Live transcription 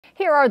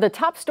Here are the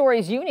top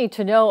stories you need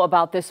to know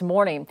about this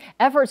morning.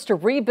 Efforts to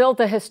rebuild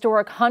the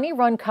historic Honey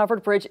Run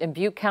Covered Bridge in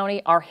Butte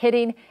County are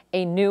hitting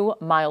a new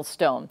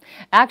milestone.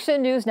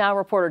 Action News Now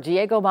reporter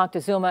Diego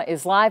Moctezuma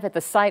is live at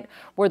the site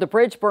where the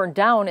bridge burned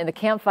down in the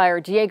Camp Fire.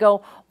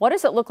 Diego, what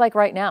does it look like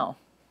right now?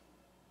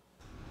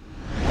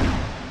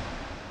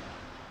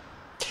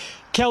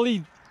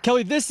 Kelly,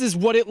 this is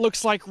what it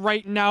looks like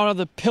right now.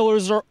 The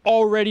pillars are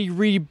already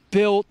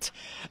rebuilt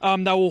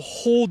that will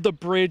hold the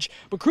bridge,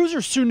 but crews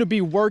are soon to be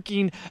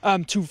working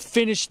to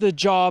finish the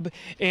job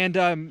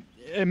and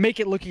make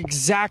it look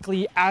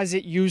exactly as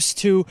it used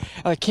to.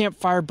 Camp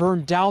Fire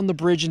burned down the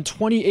bridge in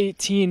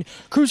 2018.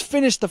 Crews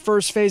finished the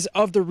first phase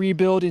of the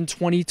rebuild in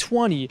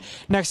 2020.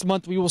 Next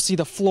month, we will see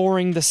the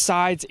flooring, the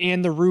sides,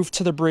 and the roof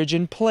to the bridge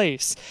in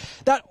place.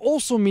 That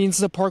also means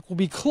the park will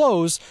be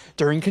closed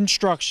during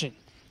construction.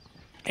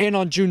 And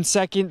on June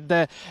 2nd,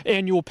 the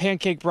annual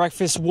pancake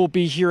breakfast will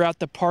be here at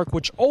the park,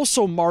 which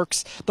also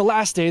marks the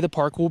last day the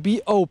park will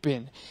be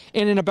open.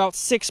 And in about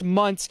 6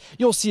 months,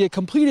 you'll see a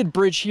completed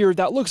bridge here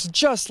that looks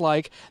just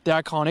like the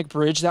iconic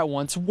bridge that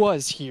once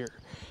was here.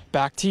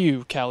 Back to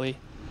you, Kelly.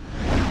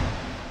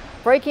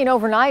 Breaking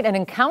overnight, an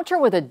encounter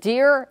with a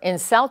deer in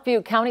South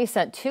Butte County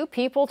sent 2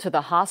 people to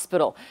the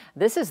hospital.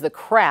 This is the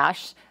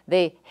crash.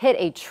 They hit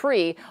a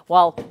tree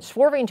while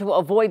swerving to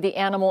avoid the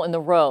animal in the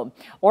road.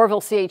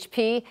 Oroville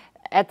CHP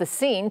at the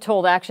scene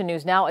told Action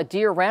News Now a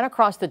deer ran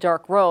across the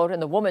dark road and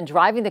the woman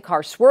driving the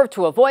car swerved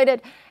to avoid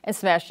it and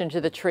smashed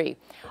into the tree.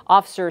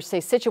 Officers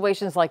say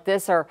situations like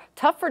this are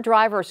tough for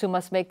drivers who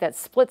must make that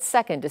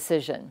split-second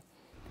decision.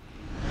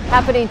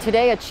 Happening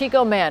today, a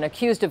Chico man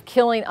accused of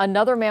killing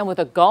another man with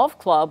a golf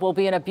club will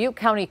be in a Butte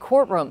County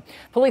courtroom.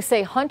 Police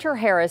say Hunter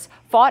Harris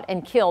fought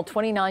and killed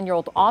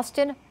 29-year-old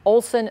Austin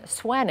Olson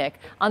Swanik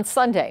on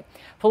Sunday.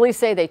 Police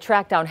say they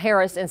tracked down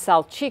Harris in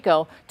South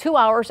Chico 2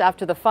 hours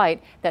after the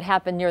fight that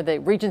happened near the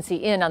Regency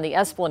Inn on the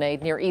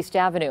Esplanade near East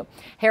Avenue.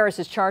 Harris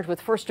is charged with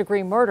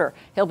first-degree murder.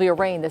 He'll be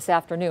arraigned this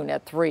afternoon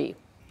at 3.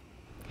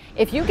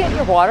 If you get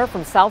your water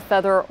from South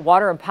Feather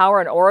Water and Power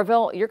in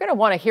Oroville, you're going to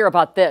want to hear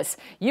about this.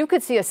 You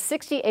could see a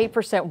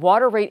 68%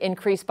 water rate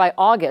increase by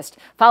August,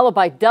 followed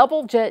by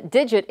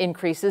double-digit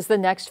increases the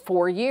next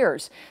 4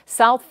 years.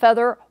 South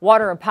Feather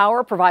Water and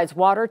Power provides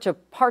water to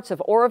parts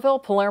of Oroville,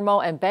 Palermo,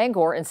 and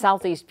Bangor in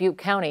southeast Butte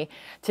County.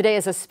 Today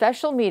is a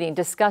special meeting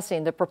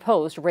discussing the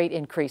proposed rate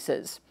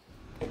increases.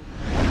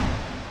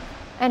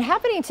 And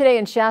happening today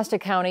in Shasta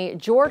County,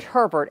 George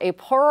Herbert, a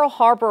Pearl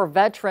Harbor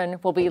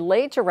veteran, will be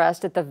laid to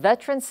rest at the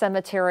Veterans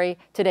Cemetery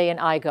today in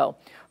Igo.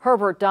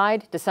 Herbert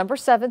died December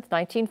 7,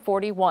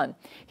 1941.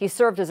 He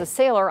served as a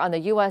sailor on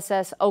the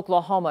USS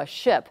Oklahoma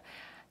ship.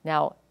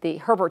 Now,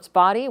 Herbert's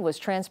body was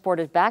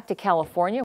transported back to California,